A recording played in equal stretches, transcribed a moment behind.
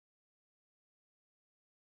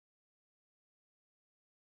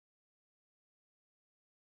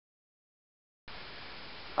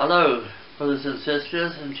Hello, brothers and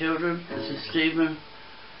sisters and children. This is Stephen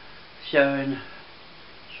sharing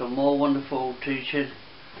some more wonderful teaching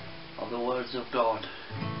of the words of God.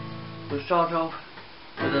 We'll start off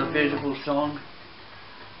with a beautiful song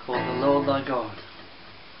called The Lord Thy God.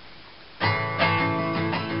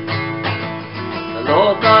 The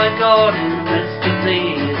Lord thy God in the midst of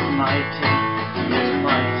thee is mighty, is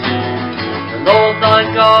mighty. The Lord thy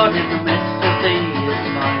God in the midst of thee is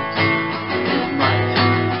mighty, is mighty.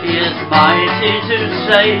 He is mighty to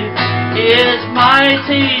save, He is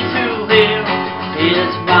mighty to heal, He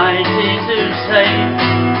is mighty to save,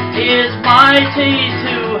 He is mighty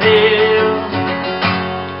to heal.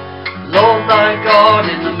 Lord thy God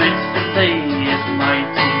in the midst of thee is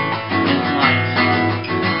mighty, is mighty.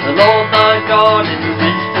 The Lord thy God in the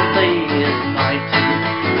midst of thee is mighty,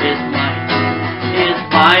 is mighty. He is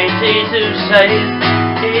mighty to save,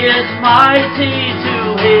 He is mighty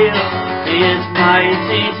to heal, He is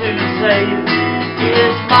mighty to save, He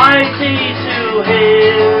is mighty to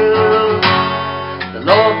heal. The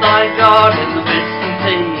Lord thy God in the midst of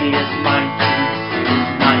thee is mighty,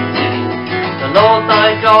 is mighty. The Lord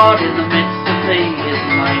thy God in the midst of thee is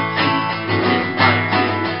mighty, is mighty.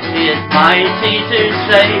 He is mighty to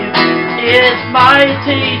save, He is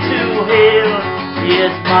mighty to heal, He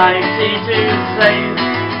is mighty to save,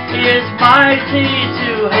 He is mighty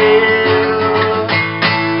to heal.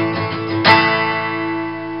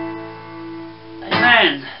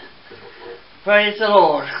 Amen. Praise the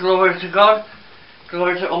Lord. Glory to God.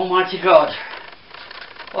 Glory to Almighty God.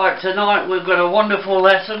 Right, tonight we've got a wonderful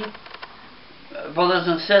lesson. Brothers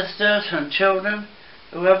and sisters and children,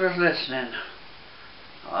 whoever's listening,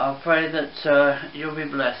 I pray that you'll be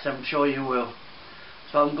blessed. I'm sure you will.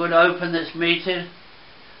 So I'm going to open this meeting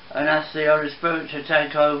and ask the Holy Spirit to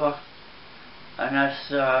take over,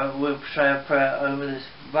 and we'll say a prayer over this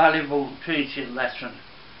valuable teaching lesson.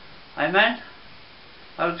 Amen.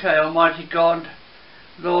 Okay, Almighty God,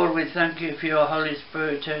 Lord, we thank you for your Holy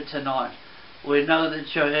Spirit here tonight. We know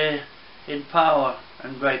that you're here in power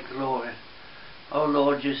and great glory. Oh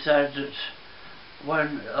Lord, you said that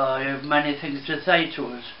when you have many things to say to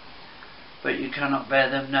us, but you cannot bear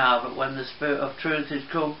them now. But when the Spirit of truth is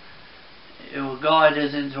come, it will guide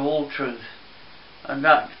us into all truth. And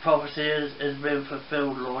that prophecy has been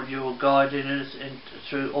fulfilled, Lord. You are guiding us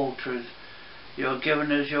through all truth. You are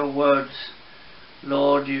giving us your words,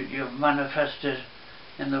 Lord. You have manifested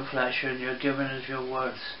in the flesh, and you're giving us your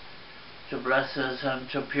words to bless us and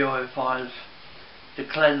to purify us, to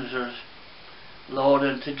cleanse us, Lord,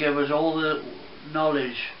 and to give us all the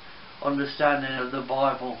knowledge, understanding of the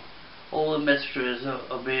Bible. All the mysteries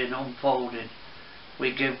are being unfolded.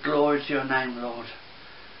 We give glory to your name, Lord.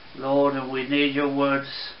 Lord, and we need your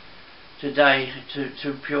words today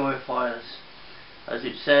to purify us. As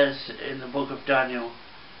it says in the book of Daniel,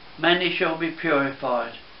 many shall be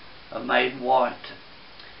purified and made white.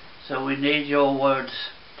 So we need your words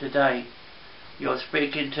today. You're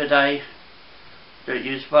speaking today that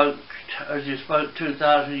you spoke, as you spoke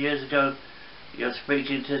 2,000 years ago, you're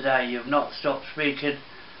speaking today. You've not stopped speaking.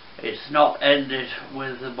 It's not ended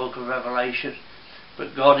with the book of Revelation,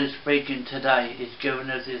 but God is speaking today. He's given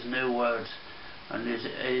us his new words, and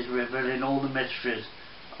he's revealing all the mysteries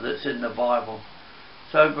that's in the Bible.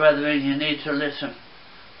 So brethren, you need to listen.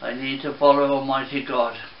 I need to follow Almighty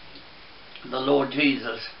God, the Lord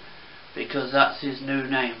Jesus, because that's his new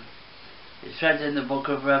name. It says in the book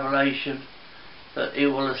of Revelation that he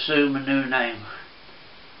will assume a new name,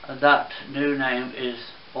 and that new name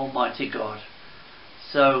is Almighty God.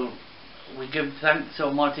 So we give thanks,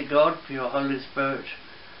 Almighty God, for your Holy Spirit.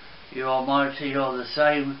 You are mighty, you're the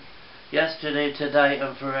same yesterday, today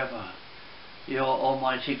and forever. You're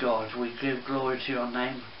Almighty God. We give glory to your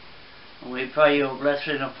name, and we pray your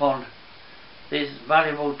blessing upon this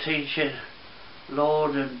valuable teaching,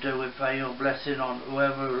 Lord, and we pray your blessing on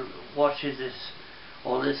whoever watches this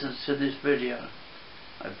or listens to this video.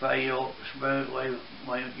 I pray your Spirit,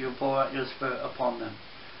 when you pour out your Spirit upon them.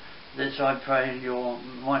 This I pray in your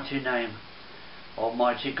mighty name,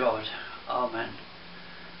 Almighty God. Amen.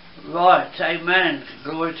 Right, amen.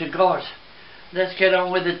 Glory to God. Let's get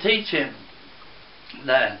on with the teaching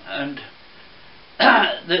then. And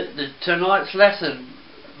tonight's lesson,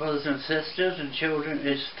 brothers and sisters and children,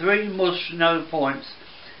 is 3 must-know points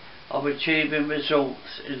of achieving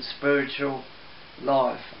results in spiritual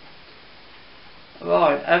life.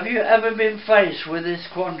 Right, have you ever been faced with this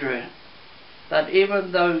quandary, that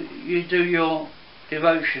even though you do your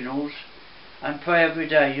devotionals and pray every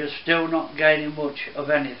day, you're still not gaining much of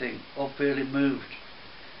anything or feeling moved?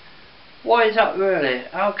 Why is that really?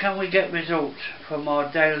 How can we get results from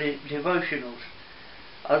our daily devotionals?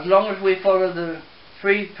 As long as we follow the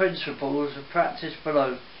 3 principles of practice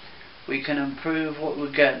below, we can improve what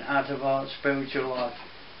we get out of our spiritual life,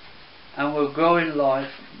 and we'll grow in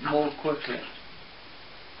life more quickly.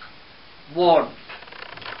 1.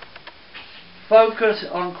 Focus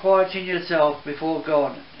on quieting yourself before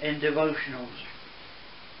God in devotionals.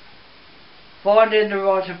 Finding the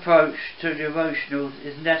right approach to devotionals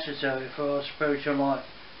is necessary for our spiritual life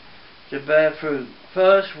to bear fruit.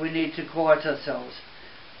 First, we need to quiet ourselves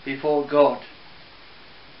before God.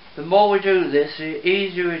 The more we do this, the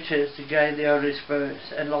easier it is to gain the Holy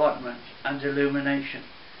Spirit's enlightenment and illumination.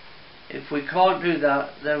 If we can't do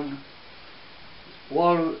that, then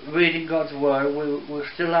while reading God's Word, we'll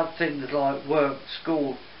still have things like work,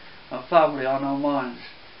 school and family on our minds.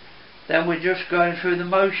 Then we're just going through the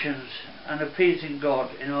motions and appeasing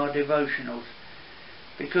God in our devotionals,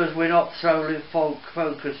 because we're not solely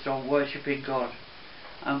focused on worshipping God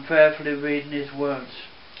and prayerfully reading His words.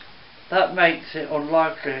 That makes it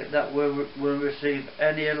unlikely that we'll receive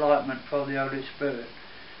any enlightenment from the Holy Spirit,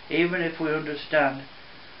 even if we understand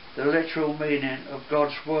the literal meaning of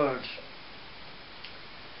God's words.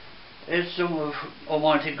 Here's some of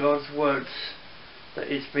Almighty God's words that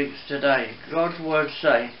He speaks today. God's words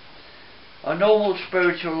say, "A normal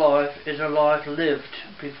spiritual life is a life lived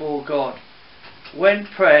before God. When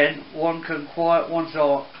praying, one can quiet one's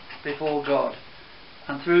heart before God,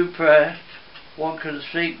 and through prayer one can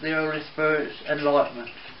seek the Holy Spirit's enlightenment,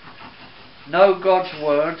 know God's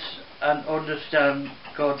words and understand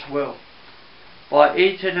God's will. By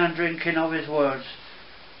eating and drinking of His words,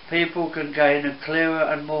 people can gain a clearer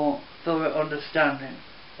and more thorough understanding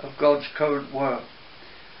of God's current work.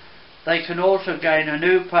 They can also gain a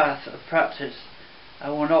new path of practice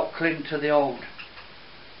and will not cling to the old.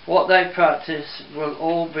 What they practice will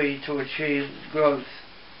all be to achieve growth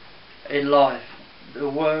in life." The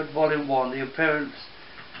Word, Volume 1, the appearance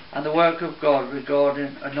and the work of God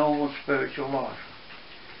regarding a normal spiritual life.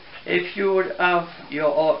 If you would have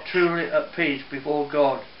your heart truly at peace before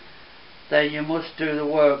God, then you must do the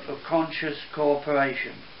work of conscious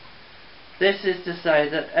cooperation. This is to say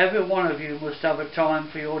that every one of you must have a time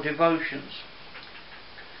for your devotions,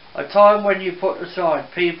 a time when you put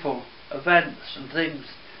aside people, events and things.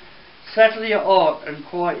 Settle your heart and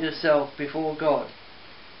quiet yourself before God.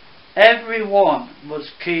 Everyone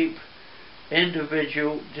must keep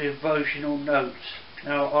individual devotional notes.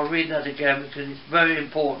 Now I'll read that again because it's very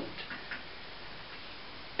important.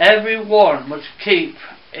 Everyone must keep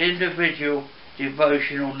individual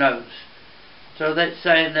devotional notes. So that's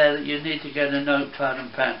saying there that you need to get a notepad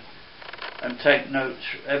and pen and take notes,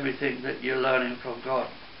 everything that you're learning from God.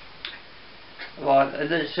 Right, and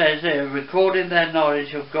it says here, recording their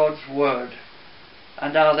knowledge of God's Word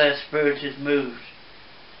and how their spirit is moved,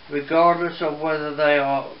 regardless of whether they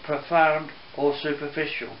are profound or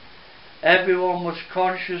superficial. Everyone must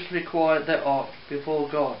consciously quiet their heart before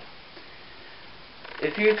God.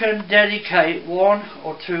 If you can dedicate 1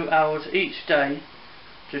 or 2 hours each day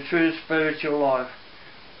to true spiritual life,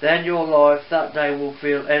 then your life that day will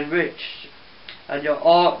feel enriched and your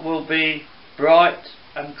heart will be bright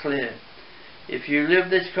and clear. If you live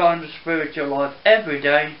this kind of spiritual life every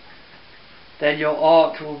day, then your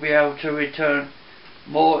heart will be able to return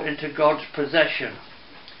more into God's possession.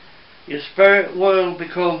 Your spirit will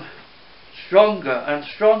become stronger and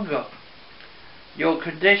stronger. Your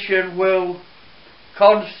condition will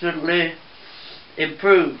constantly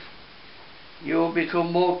improve. You will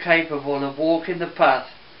become more capable of walking the path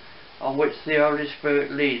on which the Holy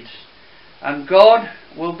Spirit leads. And God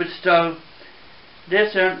will bestow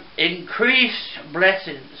increased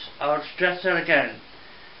blessings. I'll stress that again.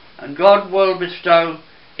 And God will bestow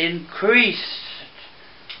increased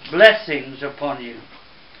blessings upon you.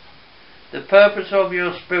 The purpose of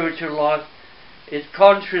your spiritual life is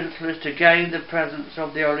consciously to gain the presence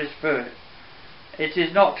of the Holy Spirit. It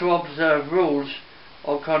is not to observe rules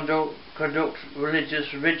or conduct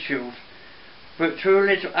religious rituals, but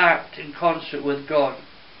truly to act in concert with God,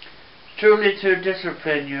 truly to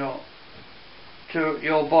discipline your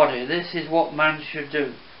body. This is what man should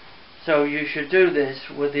do. So you should do this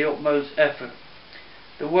with the utmost effort.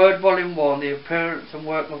 The Word, Volume 1, the appearance and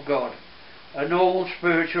work of God. A normal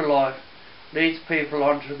spiritual life leads people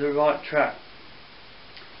onto the right track.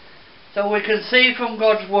 So we can see from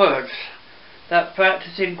God's words that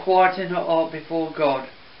practicing quieting the heart before God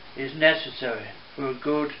is necessary for a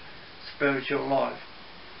good spiritual life.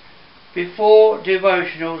 Before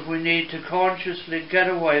devotionals, we need to consciously get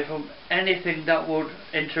away from anything that would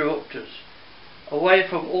interrupt us, away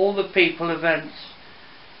from all the people, events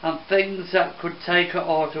and things that could take our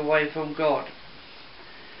heart away from God.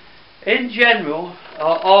 In general,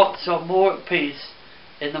 our hearts are more at peace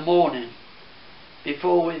in the morning.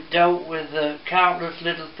 before we've dealt with the countless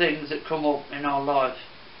little things that come up in our life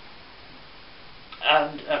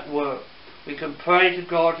and at work. We can pray to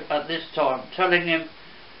God at this time, telling Him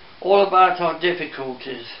all about our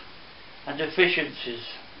difficulties and deficiencies.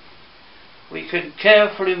 We can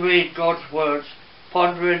carefully read God's words,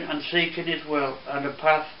 pondering and seeking His will and a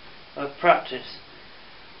path of practice.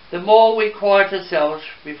 The more we quiet ourselves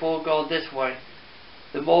before God this way,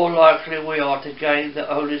 the more likely we are to gain the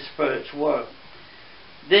Holy Spirit's work.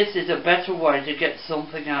 This is a better way to get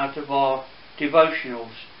something out of our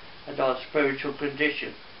devotionals and our spiritual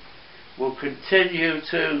condition. We'll continue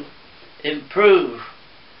to improve.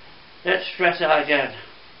 Let's stress that again.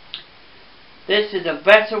 This is a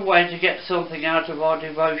better way to get something out of our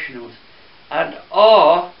devotionals, and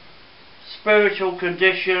our spiritual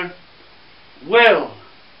condition will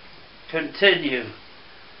continue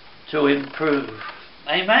to improve.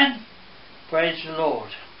 Amen? Praise the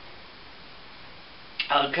Lord.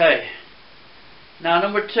 Okay. Now,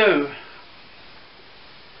 number 2.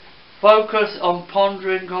 Focus on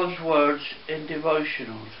pondering God's words in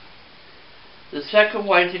devotionals. The second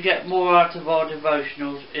way to get more out of our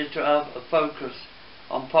devotionals is to have a focus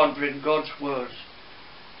on pondering God's words.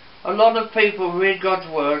 A lot of people read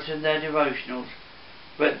God's words in their devotionals,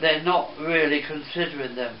 but they're not really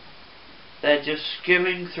considering them. They're just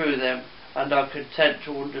skimming through them and are content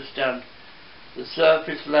to understand the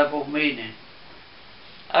surface level meaning.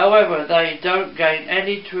 However, they don't gain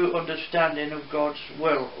any true understanding of God's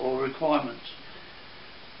will or requirements.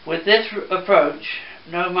 With this approach,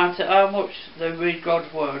 no matter how much they read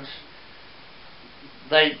God's words,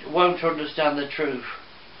 they won't understand the truth.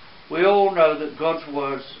 We all know that God's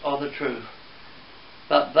words are the truth,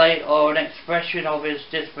 that they are an expression of His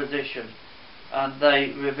disposition, and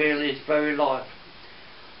they reveal His very life.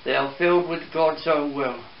 They are filled with God's own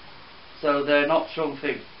will, so they're not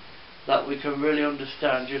something that we can really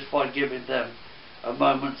understand just by giving them a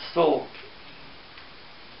moment's thought.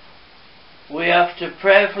 We have to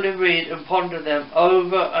prayerfully read and ponder them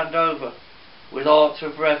over and over with hearts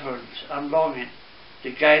of reverence and longing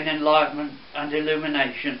to gain enlightenment and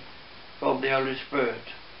illumination from the Holy Spirit.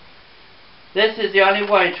 This is the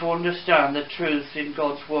only way to understand the truth in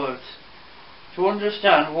God's words, to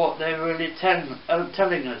understand what they're really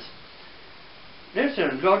telling us.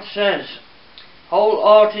 Listen, God says,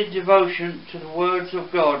 wholehearted devotion to the words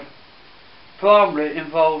of God primarily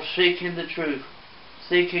involves seeking the truth,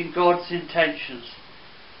 seeking God's intentions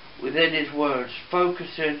within His words,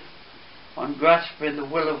 focusing on grasping the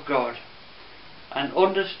will of God, and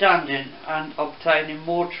understanding and obtaining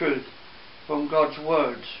more truth from God's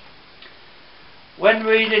words. When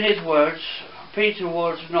reading His words, Peter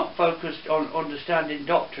was not focused on understanding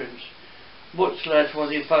doctrines, much less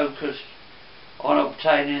was he focused on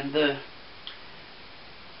obtaining the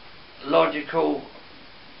logical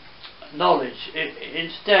knowledge.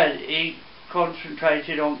 Instead, he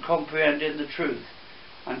concentrated on comprehending the truth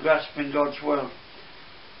and grasping God's will,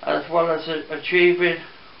 as well as achieving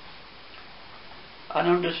an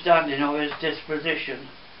understanding of His disposition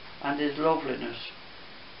and His loveliness.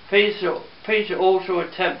 Peter also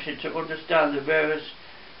attempted to understand the various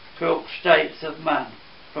corrupt states of man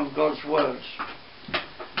from God's words,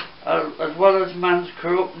 as well as man's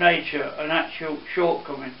corrupt nature and actual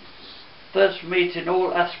shortcomings, thus meeting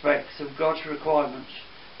all aspects of God's requirements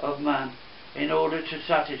of man in order to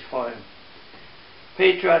satisfy him.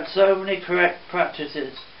 Peter had so many correct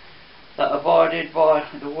practices that abided by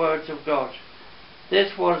the words of God.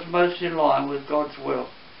 This was most in line with God's will,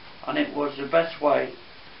 and it was the best way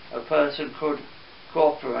a person could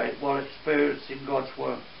cooperate while experiencing God's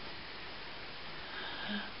will.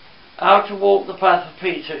 How to walk the path of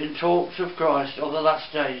Peter in talks of Christ of the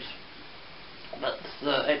last days. That's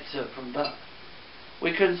the excerpt from that.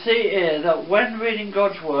 We can see here that when reading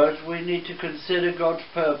God's words, we need to consider God's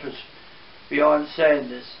purpose behind saying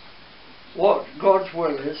this. What God's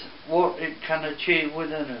will is, what it can achieve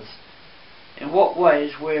within us, in what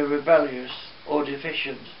ways we're rebellious or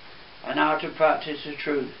deficient, and how to practice the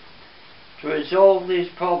truth. To resolve these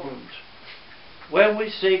problems, when we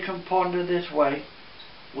seek and ponder this way,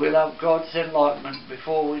 we'll have God's enlightenment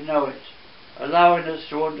before we know it, allowing us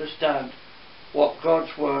to understand what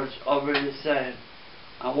God's words are really saying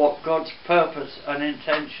and what God's purpose and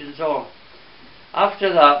intentions are.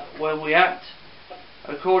 After that, when we act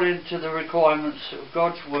according to the requirements of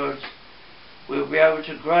God's words, we'll be able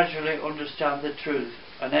to gradually understand the truth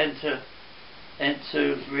and enter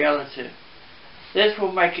into reality. This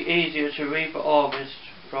will make it easier to reap a harvest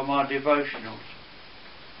from our devotionals.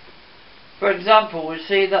 For example, we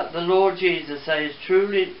see that the Lord Jesus says,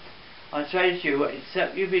 "Truly I say to you,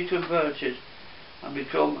 except you be converted and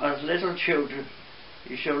become as little children,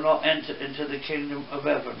 you shall not enter into the kingdom of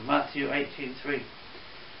heaven. Matthew 18:3.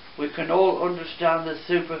 We can all understand the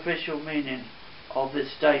superficial meaning of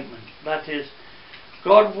this statement. That is,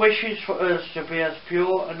 God wishes for us to be as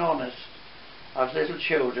pure and honest as little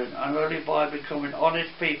children, and only by becoming honest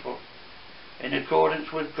people in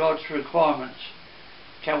accordance with God's requirements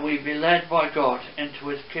can we be led by God into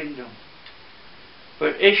His kingdom.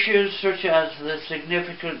 But issues such as the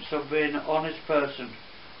significance of being an honest person,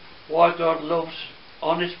 why God loves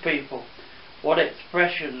honest people, what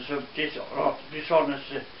expressions of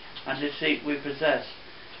dishonesty and deceit we possess,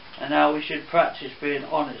 and how we should practice being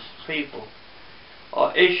honest people,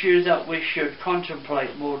 are issues that we should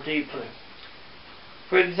contemplate more deeply.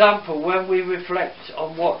 For example, when we reflect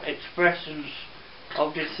on what expressions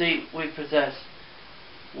of deceit we possess,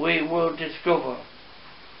 we will discover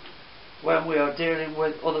when we are dealing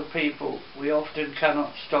with other people, we often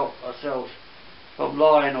cannot stop ourselves from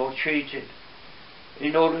lying or cheating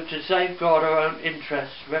in order to safeguard our own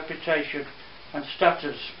interests, reputation and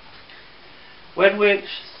status. When we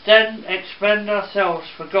expend ourselves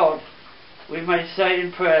for God, we may say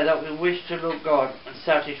in prayer that we wish to love God and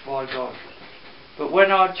satisfy God. But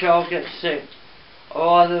when our child gets sick,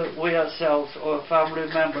 or either we ourselves or a family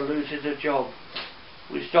member loses a job,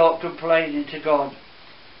 we start complaining to God,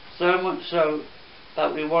 so much so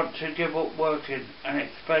that we want to give up working and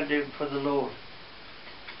expend Him for the Lord.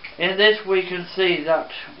 In this we can see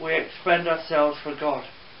that we expend ourselves for God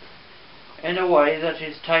in a way that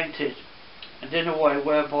is tainted, and in a way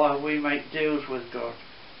whereby we make deals with God.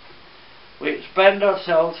 We expend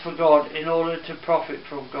ourselves for God in order to profit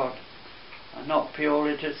from God, and not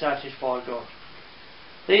purely to satisfy God.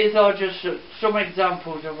 These are just some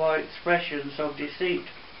examples of our expressions of deceit.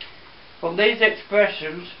 From these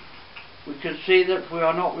expressions we can see that we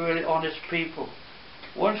are not really honest people.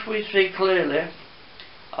 Once we see clearly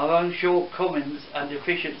our own shortcomings and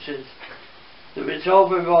deficiencies, the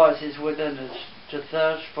resolve arises within us to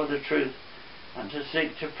thirst for the truth and to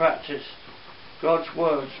seek to practice God's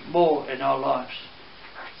words more in our lives,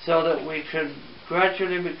 so that we can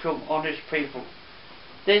gradually become honest people.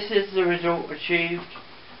 This is the result achieved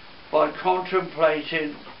by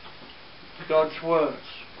contemplating God's words.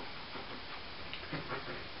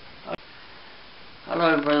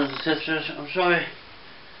 Hello brothers and sisters, I'm sorry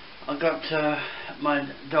I got my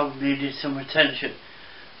dog needed some attention,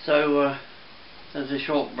 so there's a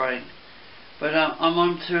short break. But I'm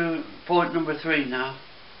on to point number 3 now,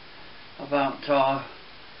 about our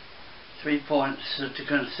 3 points to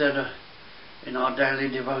consider in our daily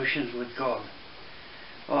devotions with God.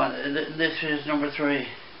 Right, this is number 3.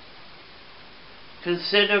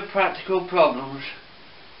 Consider practical problems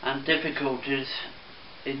and difficulties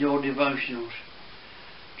in your devotionals.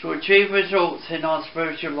 To achieve results in our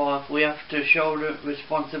spiritual life, we have to shoulder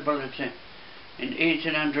responsibility in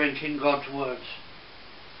eating and drinking God's words.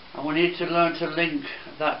 And we need to learn to link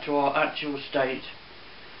that to our actual state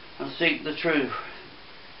and seek the truth.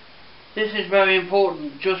 This is very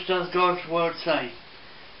important, just as God's words say.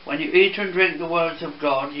 When you eat and drink the words of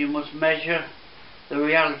God, you must measure the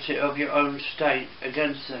reality of your own state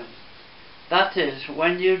against them. That is,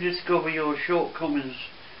 when you discover your shortcomings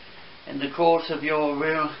in the course of your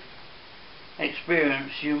real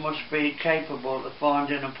experience, you must be capable of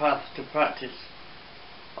finding a path to practice,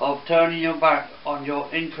 of turning your back on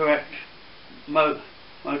your incorrect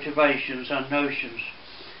motivations and notions.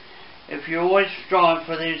 If you always strive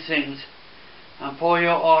for these things and pour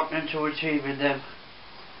your heart into achieving them,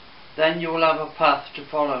 then you will have a path to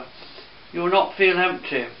follow. You will not feel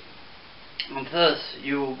empty, and thus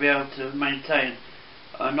you will be able to maintain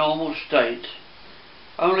a normal state.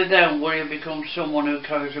 Only then will you become someone who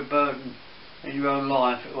carries a burden in your own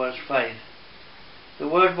life, who has faith. The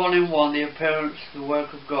Word, Volume 1, The Appearance, the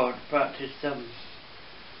Work of God, Practice 7.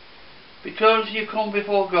 Because you come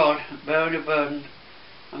before God bearing a burden,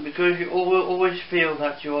 and because you always feel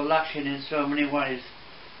that you are lacking in so many ways,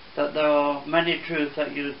 that there are many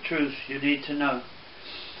truths you need to know,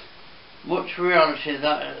 much reality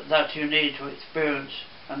that you need to experience,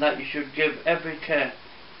 and that you should give every care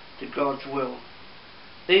to God's will.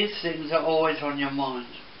 These things are always on your mind.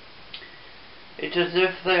 It's as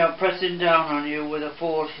if they are pressing down on you with a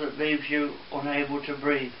force that leaves you unable to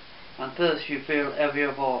breathe, and thus you feel heavy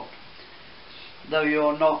of heart, though you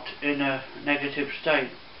are not in a negative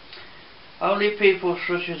state. Only people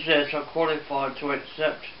such as this are qualified to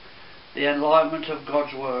accept the enlightenment of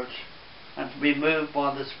God's words and to be moved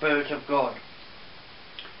by the Spirit of God.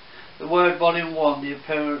 The Word, Volume 1, The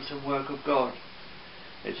Appearance and Work of God.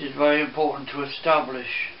 It is very important to establish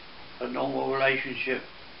a normal relationship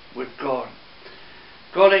with God.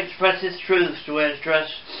 God expresses truths to address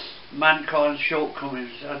mankind's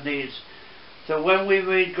shortcomings and needs. So when we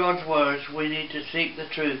read God's words, we need to seek the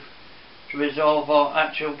truth to resolve our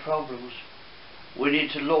actual problems. We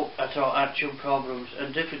need to look at our actual problems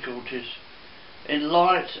and difficulties in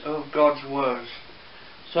light of God's words,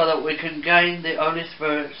 so that we can gain the Holy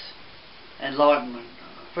Spirit's enlightenment.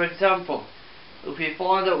 For example, if you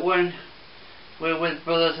find that when we're with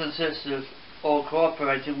brothers and sisters or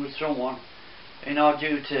cooperating with someone in our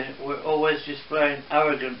duty, we're always displaying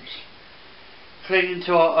arrogance, clinging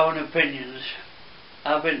to our own opinions,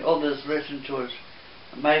 having others listen to us,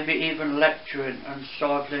 maybe even lecturing and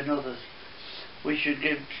stifling others, we should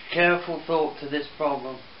give careful thought to this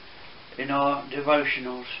problem in our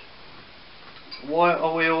devotionals. Why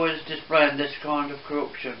are we always displaying this kind of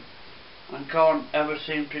corruption and can't ever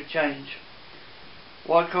seem to change?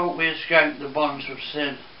 Why can't we escape the bonds of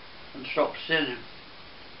sin and stop sinning?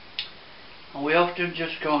 And we often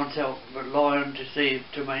just can't help but lie and deceive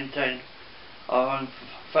to maintain our own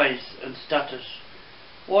faith and status.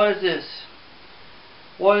 Why is this?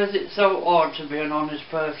 Why is it so hard to be an honest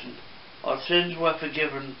person? Our sins were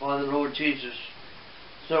forgiven by the Lord Jesus.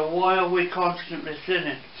 So why are we constantly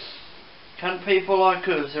sinning? Can people like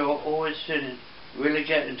us who are always sinning really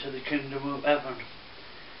get into the kingdom of heaven?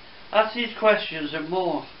 Ask these questions and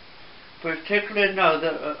more. Particularly know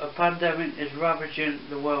that a pandemic is ravaging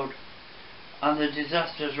the world and the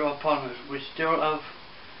disasters are upon us. We still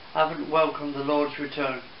haven't welcomed the Lord's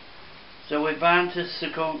return. So we're bound to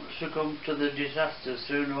succumb to the disasters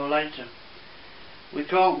sooner or later. We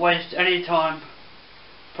can't waste any time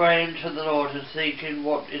praying to the Lord and seeking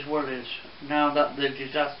what His will is now that the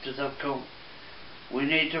disasters have come. We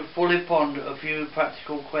need to fully ponder a few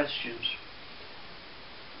practical questions.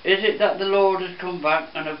 Is it that the Lord has come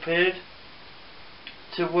back and appeared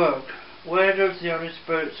to work? Where does the Holy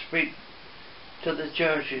Spirit speak to the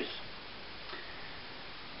churches?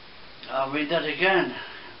 I'll read that again.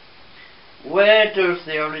 Where does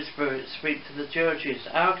the Holy Spirit speak to the churches?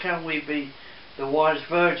 How can we be the wise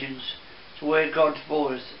virgins to hear God's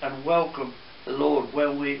voice and welcome the Lord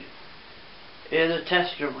when we hear the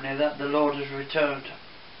testimony that the Lord has returned?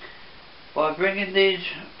 By bringing these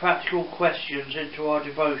practical questions into our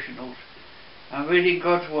devotionals and reading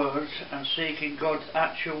God's words and seeking God's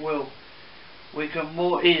actual will, we can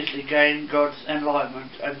more easily gain God's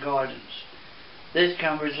enlightenment and guidance. This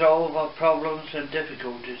can resolve our problems and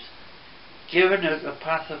difficulties, giving us a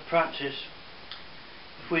path of practice.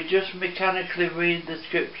 If we just mechanically read the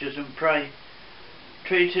scriptures and pray,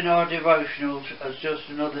 treating our devotionals as just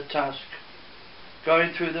another task,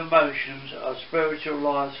 going through the motions, our spiritual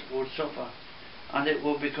lives will suffer, and it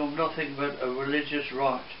will become nothing but a religious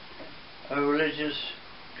rite, a religious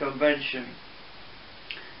convention.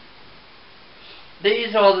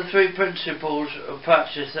 These are the three principles of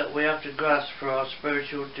practice that we have to grasp for our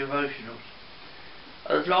spiritual devotionals.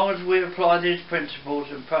 As long as we apply these principles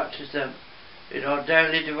and practice them in our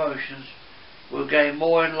daily devotions, we'll gain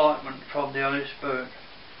more enlightenment from the Holy Spirit.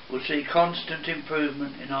 We'll see constant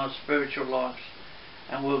improvement in our spiritual lives,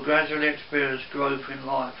 and we'll gradually experience growth in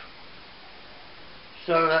life.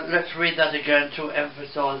 So let's read that again to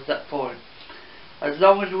emphasize that point. As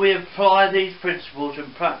long as we apply these principles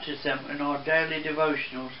and practice them in our daily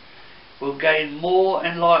devotionals, we'll gain more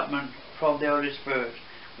enlightenment from the Holy Spirit.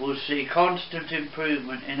 We'll see constant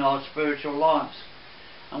improvement in our spiritual lives,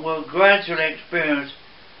 and we'll gradually experience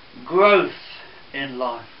growth in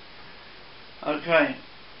life. Okay,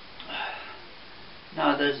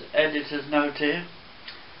 now there's editor's note here.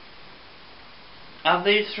 Have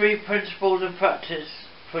these three principles of practice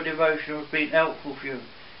for devotionals been helpful for you?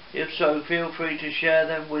 If so, feel free to share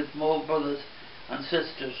them with more brothers and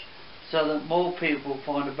sisters so that more people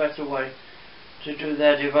find a better way to do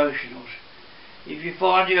their devotionals. If you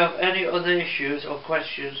find you have any other issues or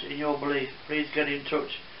questions in your belief, please get in touch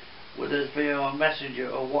with us via our messenger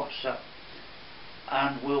or WhatsApp,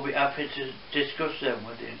 and we'll be happy to discuss them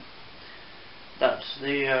with you. That's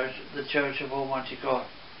the Church of Almighty God.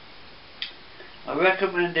 I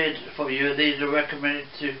recommended for you, these are recommended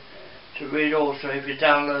to read also if you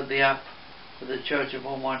download the app for the Church of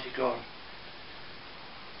Almighty God.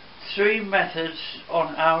 3 methods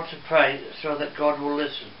on how to pray so that God will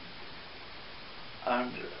listen.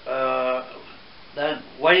 And then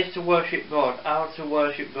ways to worship God, how to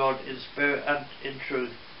worship God in spirit and in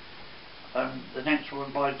truth. And the next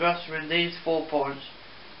one, by grasping these 4 points,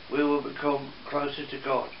 we will become closer to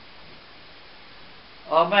God.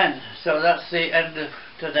 Amen. So that's the end of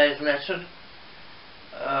today's lesson.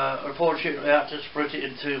 Unfortunately I had to split it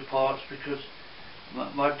in 2 parts because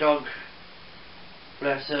my dog,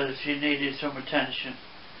 bless her, she needed some attention.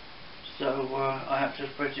 So I had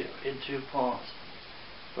to split it in 2 parts.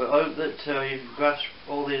 But I hope that you can grasp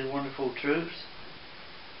all these wonderful truths,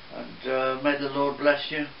 and may the Lord bless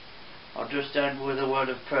you. I'll just end with a word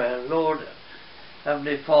of prayer. Lord,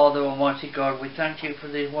 Heavenly Father, Almighty God, we thank you for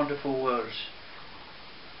these wonderful words,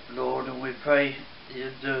 Lord, and we pray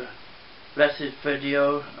you'd bless this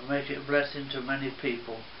video and make it a blessing to many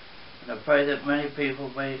people. And I pray that many people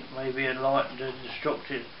may be enlightened and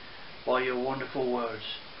instructed by your wonderful words.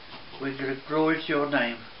 We give glory to your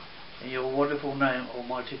name, in your wonderful name,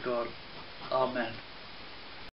 Almighty God. Amen.